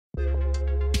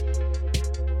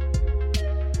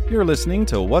You're listening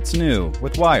to What's New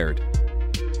with Wired.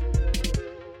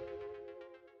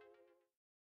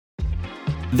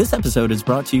 This episode is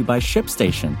brought to you by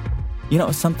ShipStation. You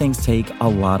know, some things take a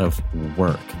lot of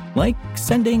work, like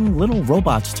sending little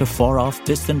robots to far-off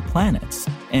distant planets.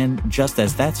 And just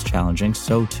as that's challenging,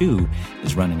 so too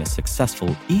is running a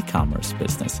successful e-commerce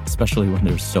business, especially when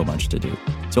there's so much to do.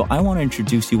 So I want to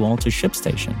introduce you all to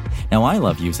ShipStation. Now, I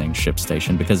love using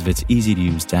ShipStation because of its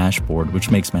easy-to-use dashboard,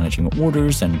 which makes managing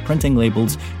orders and printing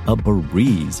labels a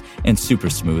breeze and super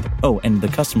smooth. Oh, and the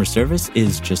customer service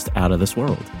is just out of this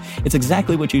world. It's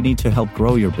exactly what you need to help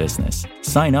grow your business.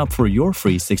 Sign up for your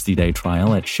free 60-day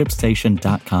trial at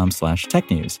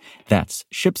shipstation.com/technews. That's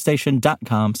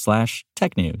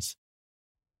shipstation.com/technews.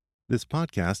 This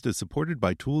podcast is supported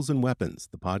by Tools and Weapons,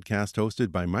 the podcast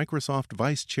hosted by Microsoft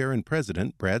Vice Chair and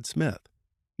President Brad Smith.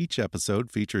 Each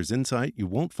episode features insight you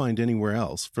won't find anywhere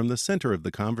else from the center of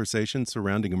the conversation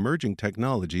surrounding emerging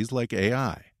technologies like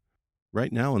AI.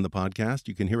 Right now on the podcast,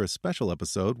 you can hear a special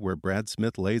episode where Brad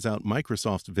Smith lays out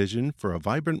Microsoft's vision for a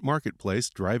vibrant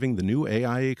marketplace driving the new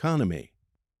AI economy.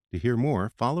 To hear more,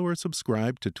 follow or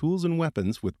subscribe to Tools and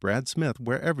Weapons with Brad Smith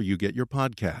wherever you get your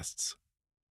podcasts.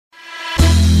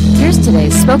 Here's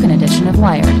today's spoken edition of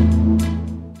Wired.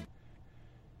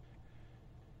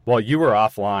 While you were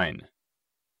offline,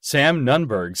 Sam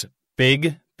Nunberg's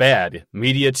Big Bad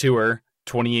Media Tour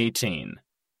 2018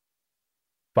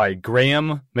 by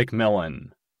Graham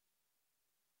McMillan.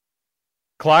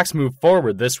 Clocks move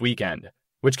forward this weekend,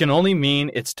 which can only mean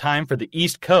it's time for the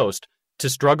East Coast to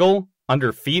struggle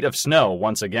under feet of snow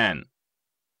once again.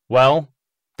 Well,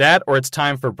 that or it's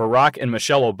time for Barack and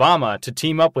Michelle Obama to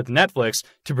team up with Netflix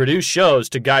to produce shows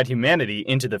to guide humanity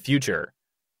into the future.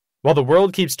 While the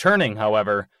world keeps turning,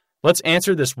 however, let's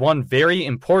answer this one very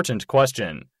important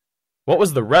question. What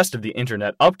was the rest of the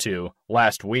internet up to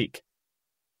last week?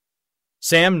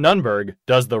 Sam Nunberg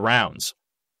does the rounds.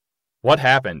 What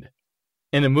happened?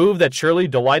 In a move that surely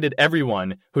delighted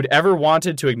everyone who'd ever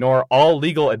wanted to ignore all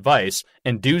legal advice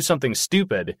and do something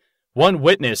stupid, one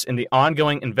witness in the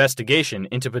ongoing investigation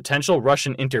into potential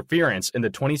Russian interference in the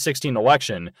 2016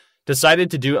 election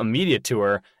decided to do a media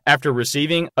tour after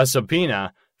receiving a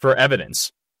subpoena for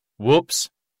evidence. Whoops.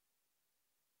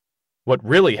 What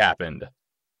really happened?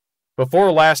 Before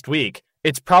last week,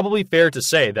 it's probably fair to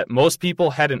say that most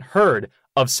people hadn't heard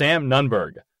of Sam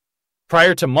Nunberg.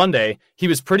 Prior to Monday, he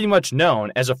was pretty much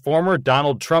known as a former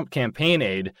Donald Trump campaign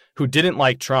aide who didn't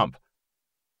like Trump.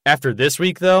 After this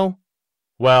week, though,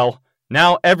 well,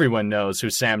 now everyone knows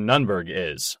who Sam Nunberg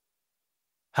is.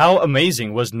 How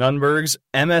amazing was Nunberg's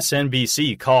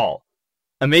MSNBC call?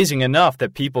 Amazing enough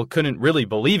that people couldn't really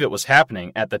believe it was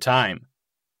happening at the time.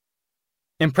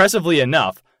 Impressively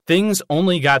enough, things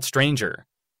only got stranger.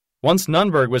 Once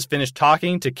Nunberg was finished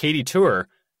talking to Katie Tour,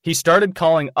 he started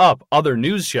calling up other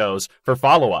news shows for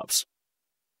follow-ups.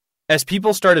 As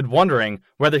people started wondering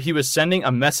whether he was sending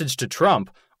a message to Trump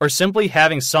or simply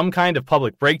having some kind of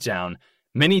public breakdown,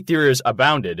 many theories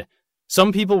abounded.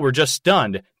 Some people were just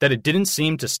stunned that it didn't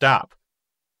seem to stop.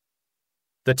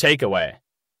 The takeaway.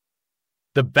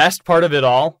 The best part of it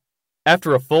all?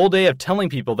 After a full day of telling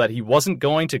people that he wasn't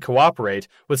going to cooperate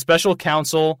with special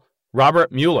counsel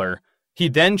Robert Mueller, he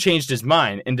then changed his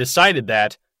mind and decided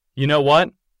that, you know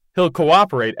what? He'll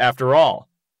cooperate after all.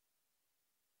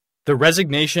 The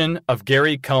resignation of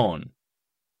Gary Cohn.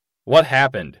 What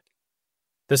happened?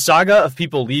 The saga of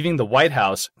people leaving the White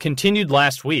House continued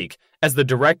last week as the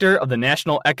director of the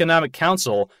National Economic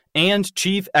Council and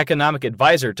chief economic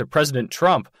advisor to President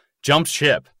Trump jumped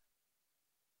ship.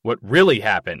 What really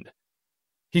happened?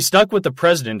 He stuck with the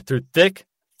president through thick,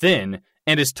 thin,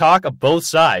 and his talk of both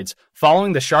sides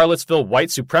following the Charlottesville white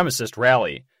supremacist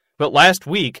rally. But last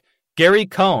week, Gary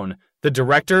Cohn, the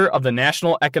director of the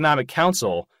National Economic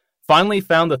Council, finally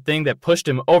found the thing that pushed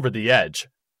him over the edge: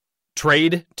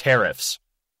 trade tariffs.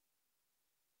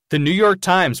 The New York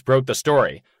Times broke the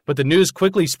story, but the news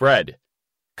quickly spread.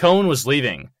 Cohn was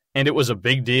leaving, and it was a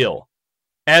big deal.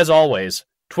 As always,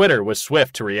 Twitter was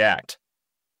swift to react.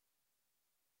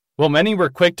 While many were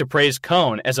quick to praise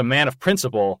Cohn as a man of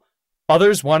principle,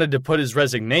 others wanted to put his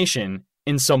resignation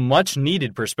in some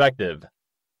much-needed perspective.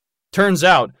 Turns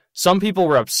out, some people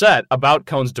were upset about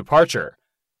Cohn's departure,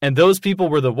 and those people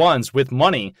were the ones with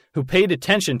money who paid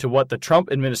attention to what the Trump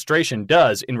administration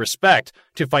does in respect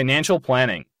to financial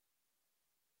planning.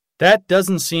 That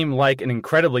doesn't seem like an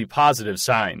incredibly positive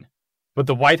sign, but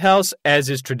the White House, as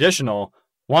is traditional,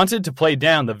 wanted to play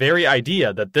down the very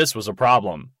idea that this was a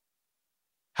problem.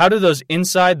 How do those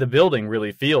inside the building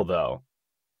really feel, though?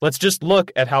 Let's just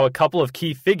look at how a couple of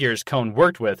key figures Cohn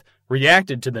worked with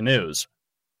reacted to the news.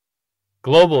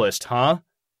 Globalist, huh?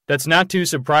 That's not too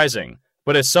surprising,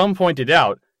 but as some pointed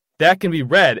out, that can be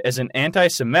read as an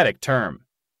anti-Semitic term.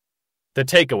 The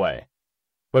takeaway.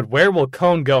 But where will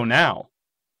Cohn go now?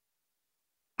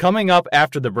 Coming up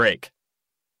after the break.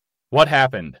 What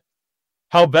happened?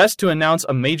 How best to announce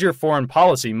a major foreign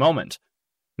policy moment?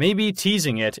 Maybe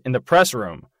teasing it in the press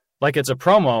room, like it's a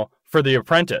promo for The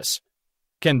Apprentice.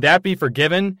 Can that be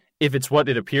forgiven if it's what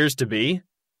it appears to be?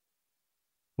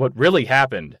 What really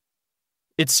happened?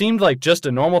 It seemed like just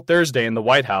a normal Thursday in the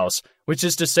White House, which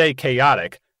is to say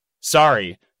chaotic,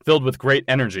 filled with great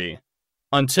energy.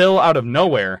 Until, out of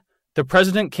nowhere, the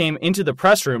president came into the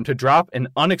press room to drop an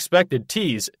unexpected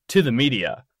tease to the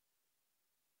media.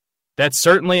 That's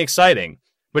certainly exciting,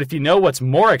 but if you know what's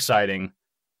more exciting,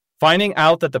 finding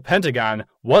out that the Pentagon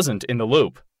wasn't in the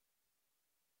loop.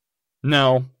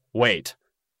 No, wait.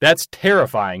 That's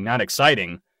terrifying, not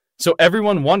exciting. So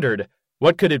everyone wondered,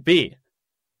 what could it be?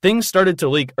 Things started to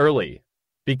leak early.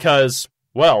 Because,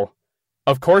 well,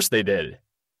 of course they did.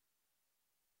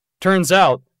 Turns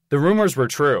out, the rumors were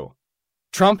true.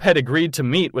 Trump had agreed to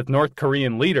meet with North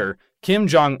Korean leader Kim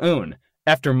Jong-un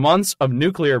after months of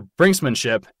nuclear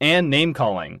brinksmanship and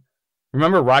name-calling.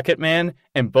 Remember Rocket Man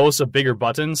and boasts of bigger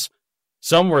buttons?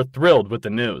 Some were thrilled with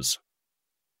the news.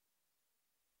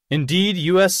 Indeed,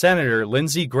 U.S. Senator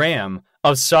Lindsey Graham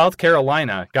of South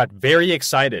Carolina got very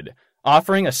excited,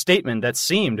 offering a statement that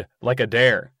seemed like a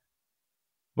dare.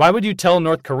 Why would you tell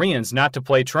North Koreans not to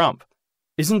play Trump?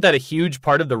 Isn't that a huge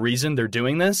part of the reason they're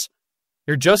doing this?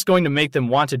 You're just going to make them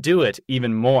want to do it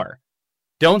even more.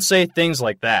 Don't say things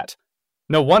like that.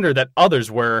 No wonder that others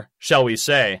were, shall we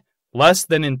say, less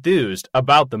than enthused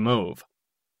about the move.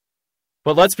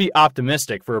 But let's be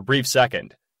optimistic for a brief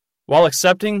second. While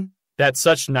accepting that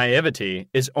such naivety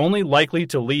is only likely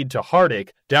to lead to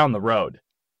heartache down the road.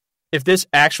 If this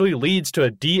actually leads to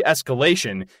a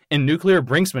de-escalation in nuclear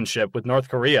brinksmanship with North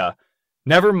Korea,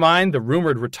 never mind the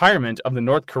rumored retirement of the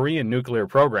North Korean nuclear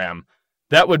program,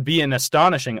 that would be an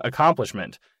astonishing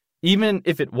accomplishment, even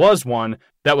if it was one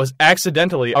that was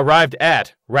accidentally arrived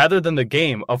at rather than the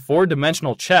game of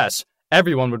four-dimensional chess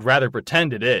everyone would rather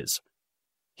pretend it is.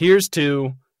 Here's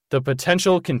to the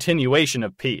potential continuation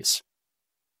of peace.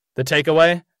 The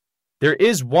takeaway? There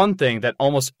is one thing that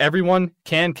almost everyone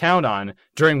can count on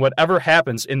during whatever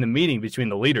happens in the meeting between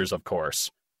the leaders, of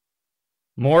course.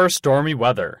 More stormy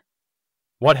weather.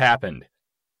 What happened?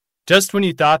 Just when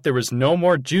you thought there was no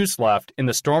more juice left in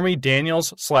the Stormy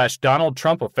Daniels/Donald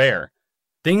Trump affair,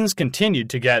 things continued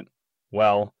to get,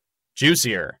 well,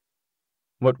 juicier.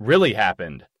 What really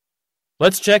happened?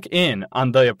 Let's check in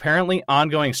on the apparently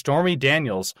ongoing Stormy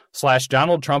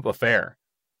Daniels/Donald Trump affair.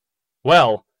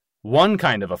 Well, one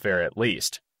kind of affair at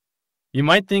least. You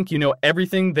might think you know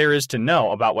everything there is to know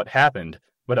about what happened,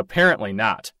 but apparently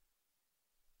not.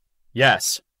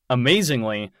 Yes,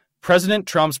 amazingly, President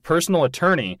Trump's personal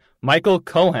attorney, Michael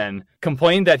Cohen,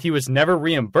 complained that he was never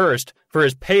reimbursed for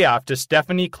his payoff to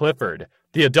Stephanie Clifford,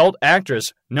 the adult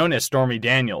actress known as Stormy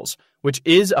Daniels, which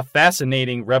is a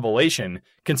fascinating revelation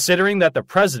considering that the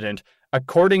president,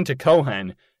 according to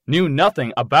Cohen, knew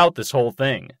nothing about this whole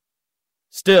thing.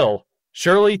 Still,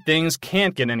 surely things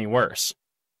can't get any worse.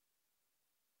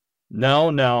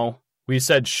 No, we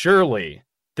said surely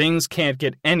things can't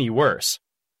get any worse.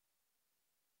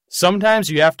 Sometimes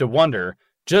you have to wonder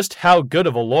just how good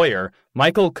of a lawyer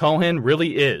Michael Cohen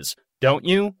really is, don't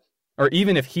you? Or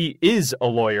even if he is a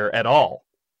lawyer at all.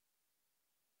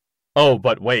 Oh,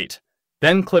 but wait.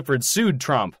 Then Clifford sued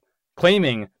Trump,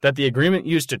 claiming that the agreement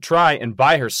used to try and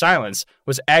buy her silence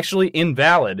was actually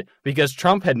invalid because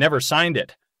Trump had never signed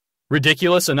it.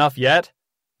 Ridiculous enough yet?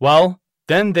 Well,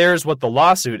 then there's what the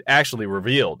lawsuit actually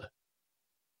revealed.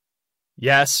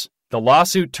 Yes, the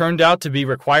lawsuit turned out to be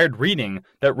required reading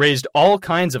that raised all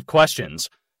kinds of questions,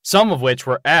 some of which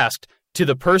were asked to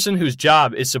the person whose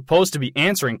job is supposed to be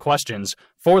answering questions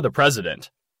for the president.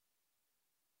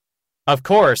 Of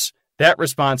course, that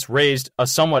response raised a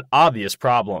somewhat obvious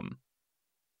problem.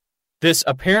 This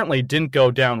apparently didn't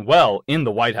go down well in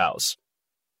the White House.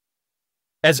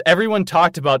 As everyone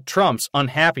talked about Trump's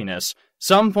unhappiness,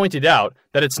 some pointed out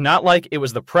that it's not like it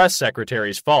was the press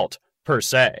secretary's fault, per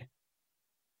se.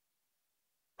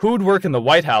 Who'd work in the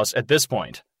White House at this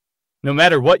point? No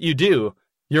matter what you do,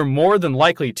 you're more than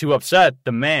likely to upset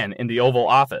the man in the Oval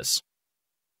Office.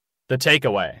 The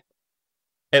takeaway.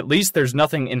 At least there's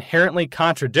nothing inherently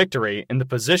contradictory in the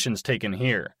positions taken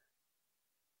here.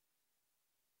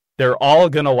 They're all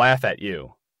gonna laugh at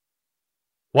you.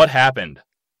 What happened?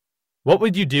 What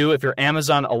would you do if your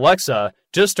Amazon Alexa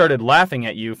just started laughing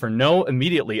at you for no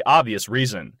immediately obvious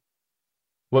reason?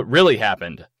 What really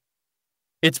happened?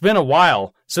 It's been a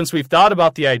while since we've thought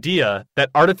about the idea that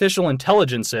artificial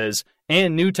intelligences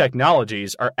and new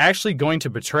technologies are actually going to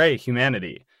betray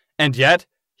humanity. And yet,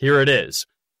 here it is.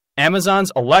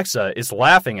 Amazon's Alexa is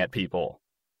laughing at people.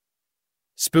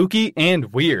 Spooky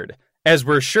and weird, as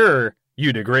we're sure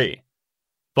you'd agree.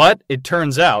 But it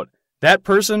turns out that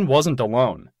person wasn't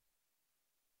alone.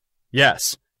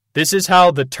 Yes, this is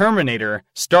how the Terminator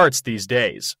starts these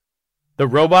days. The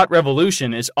robot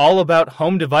revolution is all about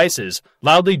home devices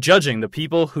loudly judging the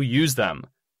people who use them.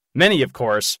 Many, of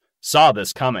course, saw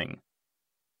this coming.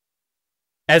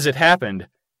 As it happened,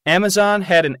 Amazon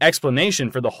had an explanation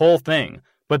for the whole thing,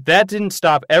 but that didn't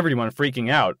stop everyone freaking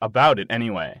out about it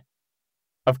anyway.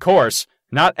 Of course,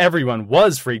 not everyone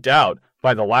was freaked out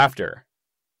by the laughter.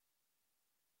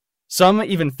 Some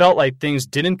even felt like things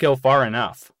didn't go far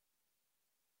enough.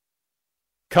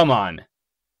 Come on,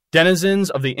 denizens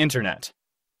of the internet.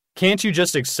 Can't you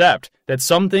just accept that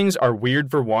some things are weird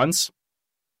for once?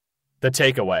 The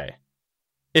takeaway.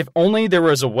 If only there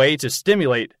was a way to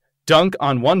stimulate dunk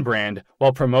on one brand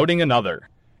while promoting another.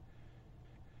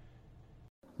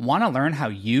 Want to learn how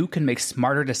you can make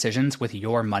smarter decisions with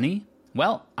your money?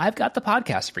 Well, I've got the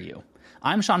podcast for you.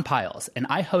 I'm Sean Piles, and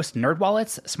I host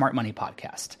NerdWallet's Smart Money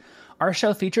Podcast. Our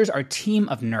show features our team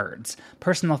of nerds,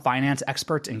 personal finance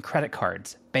experts in credit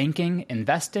cards, banking,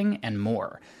 investing, and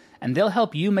more. And they'll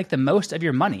help you make the most of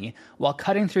your money while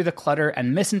cutting through the clutter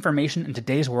and misinformation in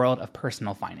today's world of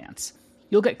personal finance.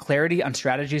 You'll get clarity on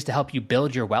strategies to help you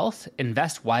build your wealth,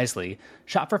 invest wisely,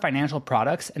 shop for financial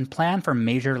products, and plan for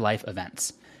major life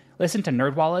events. Listen to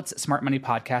NerdWallet's Smart Money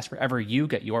Podcast wherever you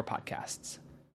get your podcasts.